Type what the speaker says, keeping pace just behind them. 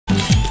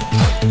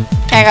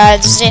Hey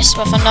guys, Zest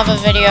with another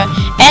video.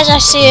 As I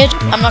said,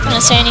 I'm not going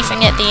to say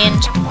anything at the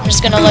end. I'm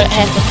just going to let it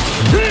happen.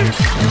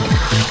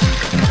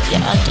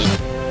 Yeah, I'm dead.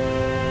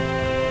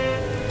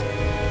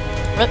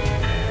 Rip.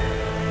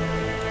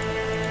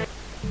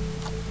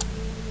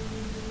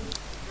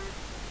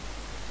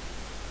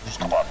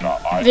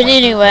 But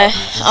anyway,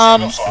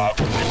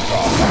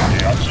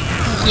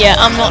 yeah,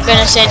 I'm not going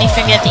to say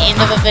anything at the end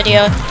of the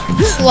video.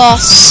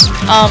 Plus,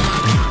 oh,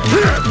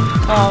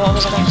 what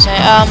was I going to say?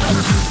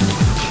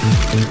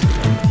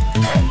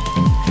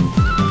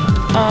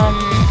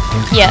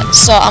 Yeah,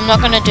 so I'm not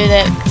gonna do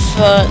that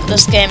for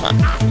this game,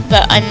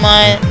 but I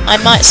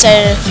might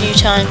say it a few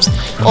times.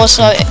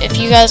 Also, if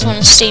you guys want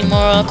to see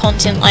more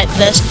content like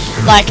this,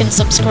 like and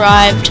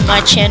subscribe to my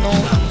channel,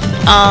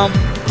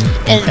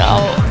 and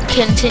I'll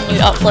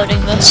continue uploading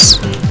this.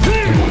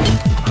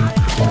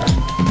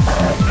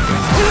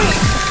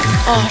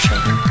 Oh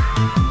shit.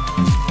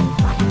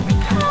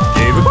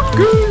 There we go.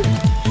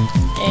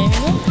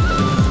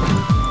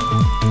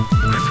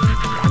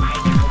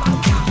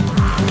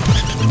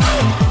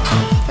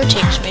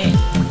 Protect me.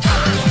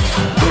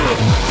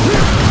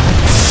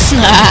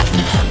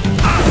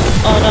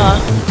 Oh no.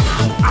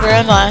 Where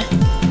am I?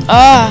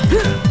 Ah!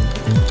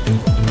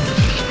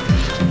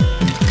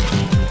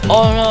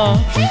 Oh no.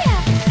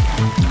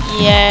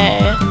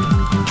 Yeah.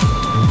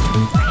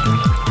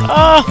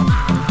 Ah!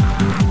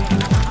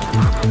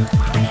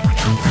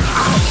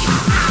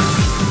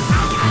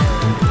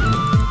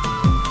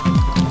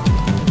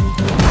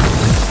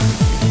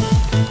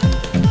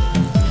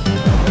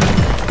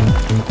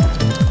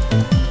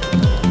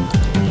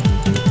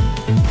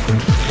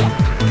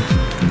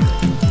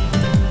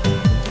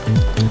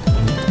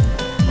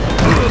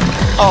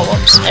 Oh,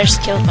 whoops, I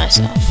just killed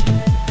myself.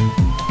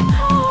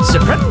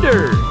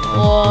 Surrender!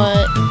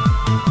 What?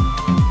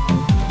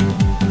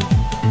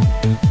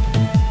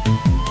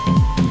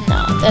 No,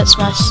 that's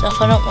my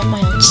stuff. I don't want my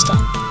own stuff.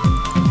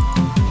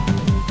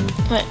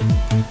 Wait,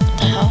 what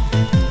the hell?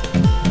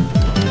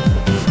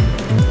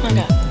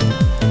 Okay.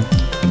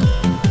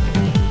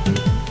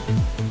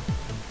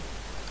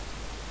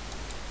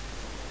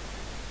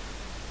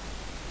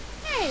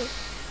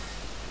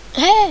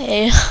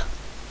 Hey!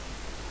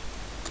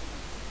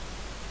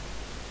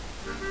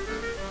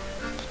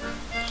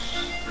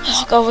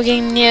 Oh god, we're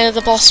getting near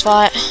the boss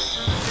fight.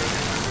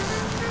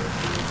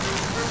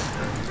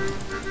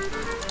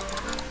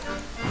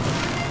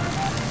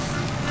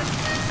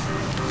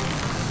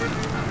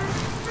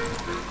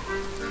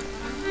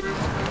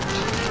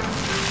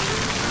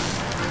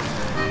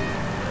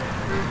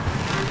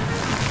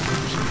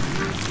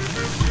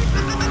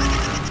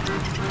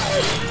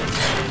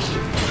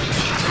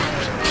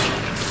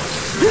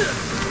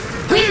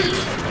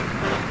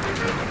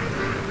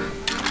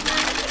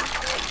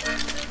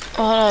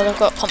 Oh no, they've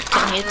got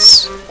pumpkin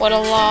heads. What a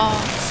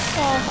laugh.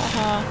 Oh,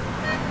 haha.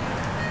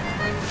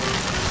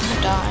 I'm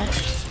gonna die.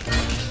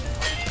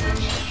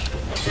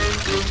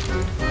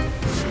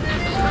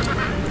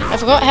 I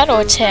forgot how to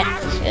attack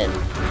it.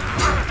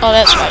 Oh,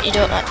 that's right, you do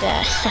it like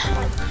that.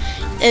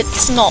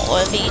 It's not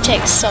worthy, it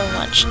takes so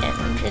much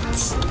damage.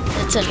 It's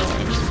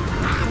annoying.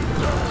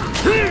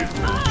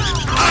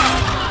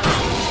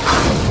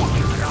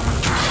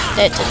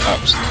 That did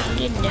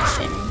absolutely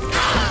nothing.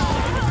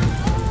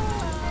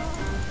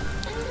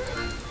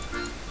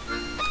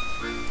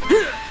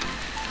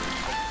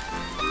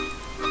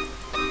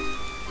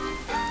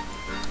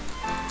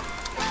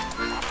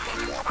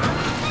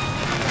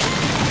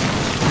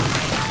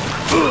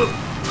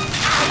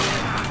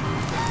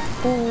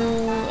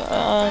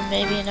 Ooh,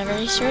 maybe another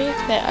Easter egg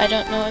that I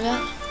don't know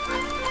about.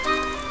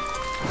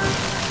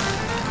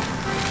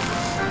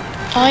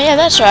 Oh yeah,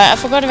 that's right, I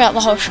forgot about the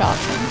whole shark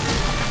thing.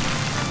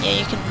 Yeah,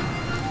 you can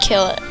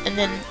kill it, and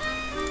then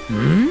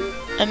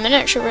a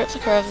miniature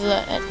replica of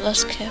the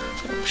Atlas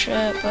capital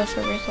ship worth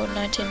a record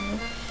 19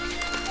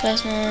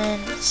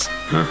 placements.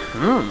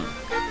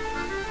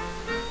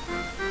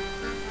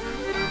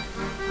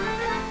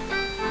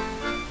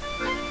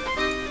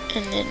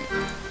 And then,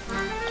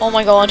 oh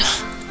my god.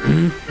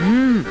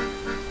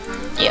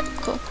 Yep,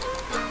 cool.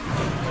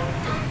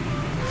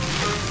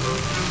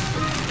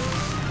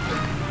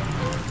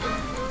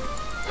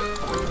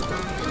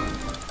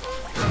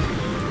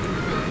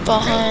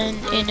 Behind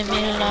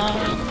enemy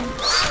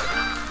lines.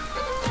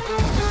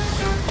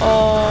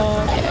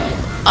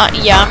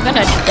 Okay. Yeah, I'm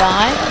gonna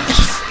die.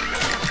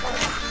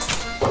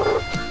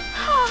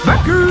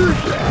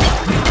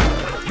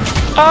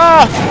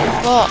 Ah!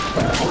 What?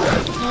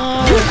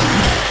 No.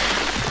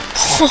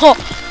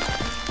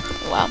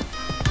 Wow.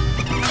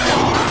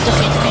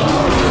 Defeat me.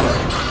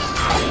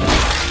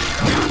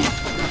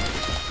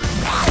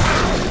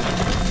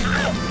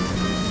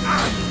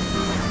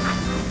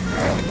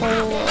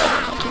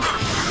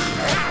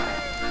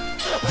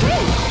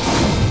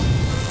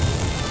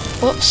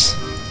 Whoops.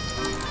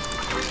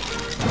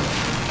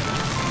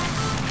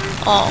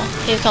 Oh,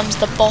 here comes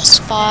the boss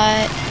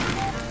fight.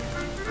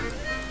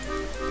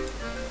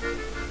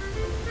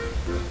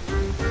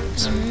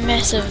 There's a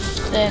massive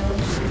thing.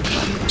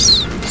 Oops.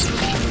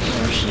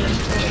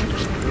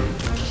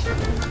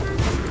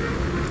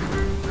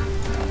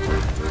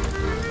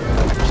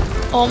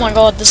 Oh my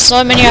god, there's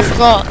so many I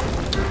forgot.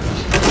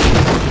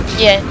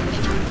 Yeah.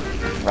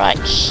 Right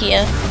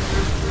here.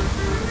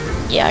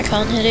 Yeah, I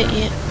can't hit it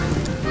yet.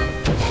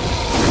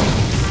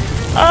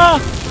 Ah!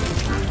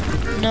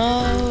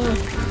 No.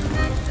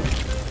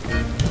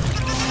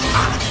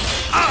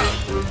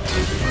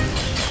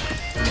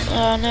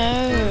 Oh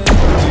no.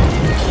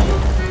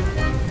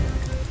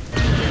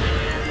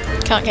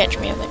 Can't catch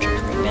me, I'm a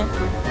trick man.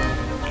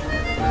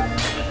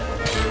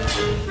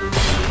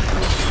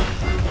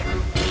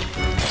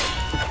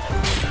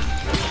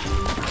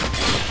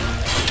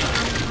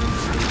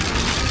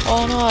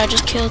 Oh no, I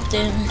just killed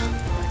them.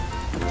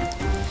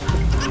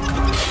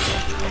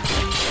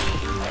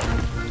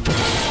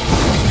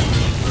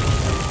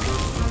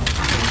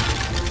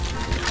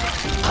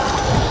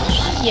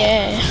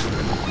 Yeah.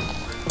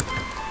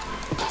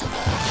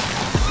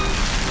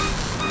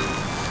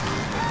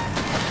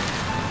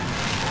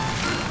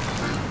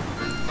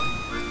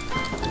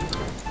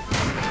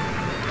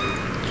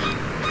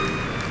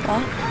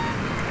 What?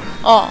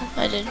 Oh,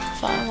 I did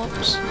fire,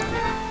 whoops.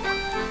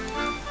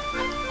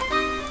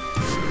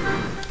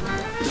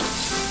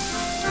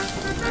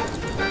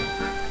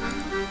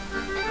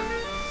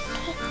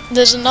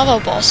 There's another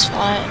boss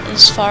fight,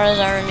 as far as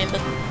I remember.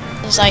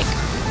 There's like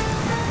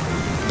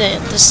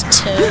there's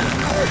two.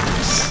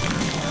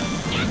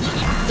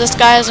 This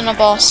guy isn't a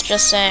boss,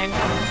 just saying.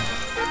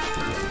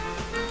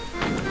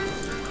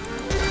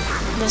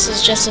 This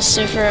is just a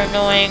super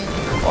annoying.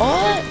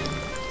 What?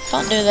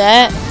 Can't do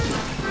that.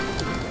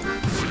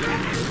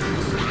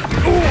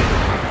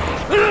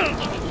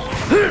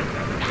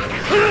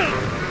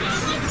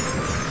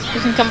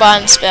 You can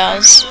combine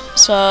spells,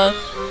 so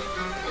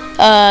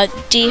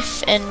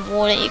death and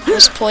water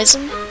equals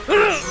poison.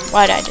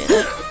 Why'd I do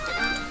that?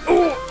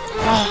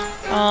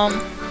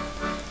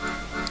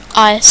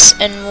 Ice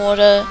and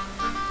water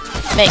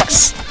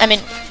makes,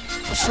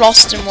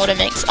 frost and water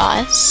makes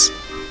ice.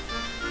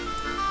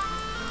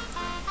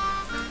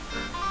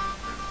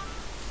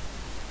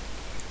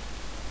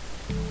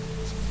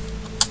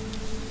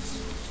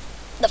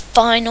 The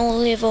final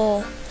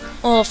level,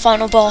 or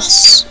final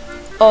boss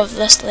of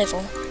this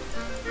level.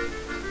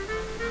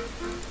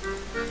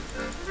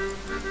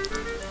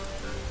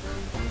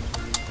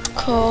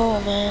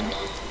 Cool, man.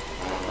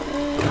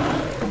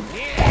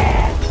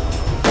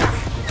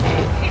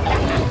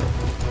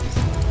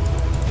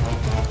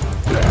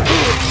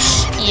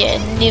 Yeah,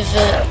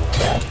 never.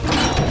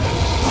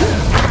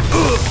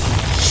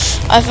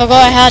 I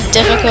forgot how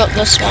difficult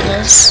this one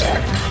is.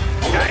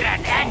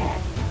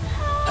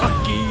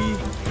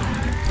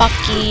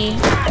 Bucky.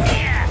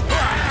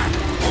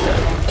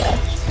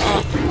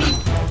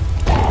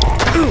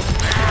 Oh.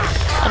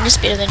 I'm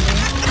just better than you.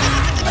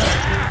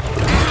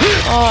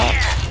 Oh,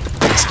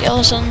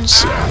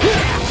 skeletons.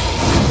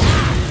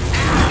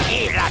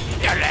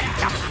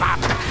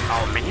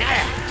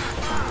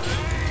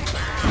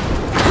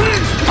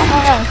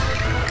 Oh.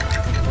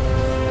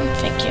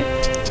 Thank you.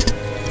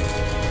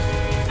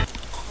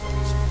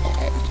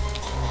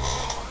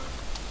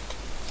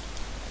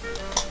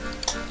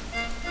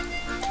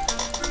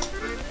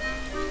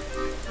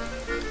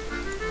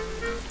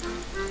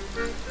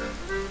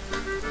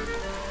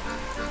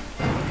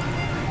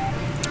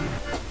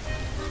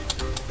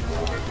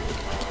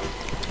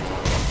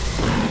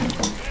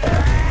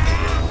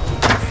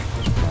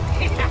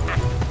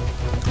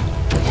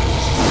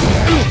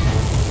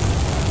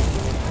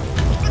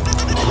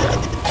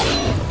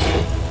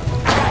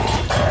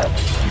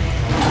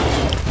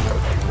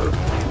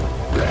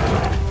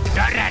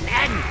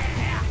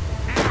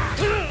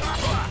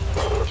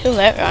 Kill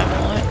that guy,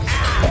 right?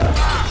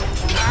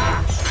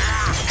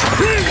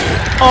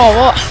 Oh,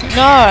 what?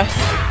 No!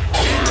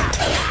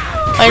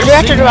 I do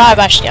have to die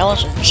by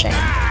skeleton, shame.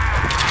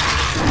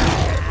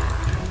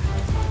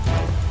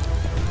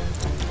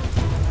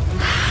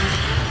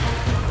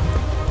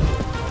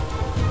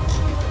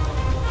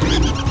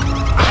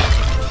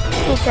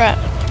 Oh crap.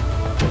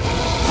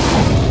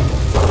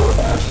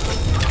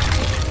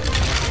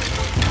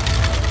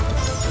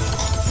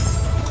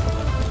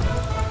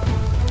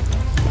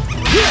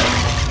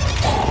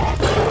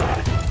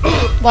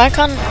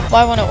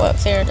 Why won't it work?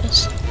 There it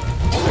is.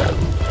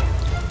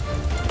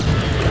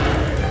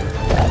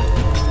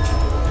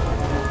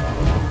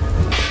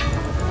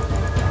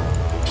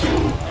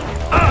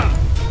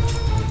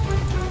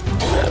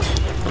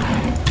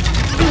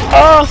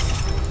 Oh!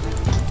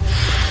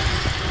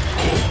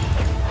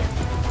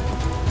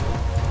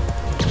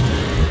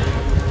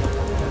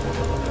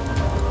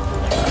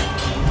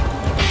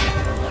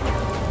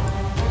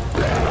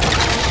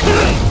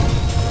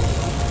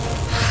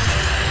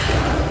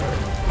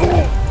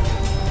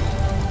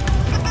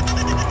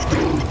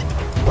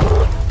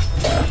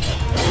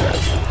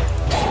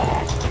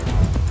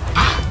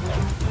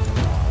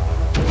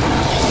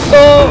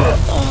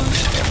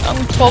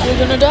 I'm probably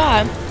gonna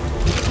die.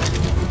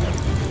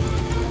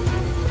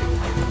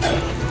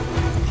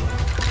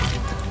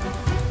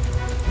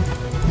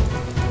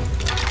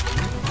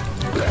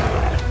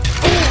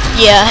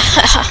 Yeah.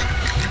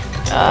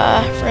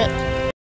 Rip.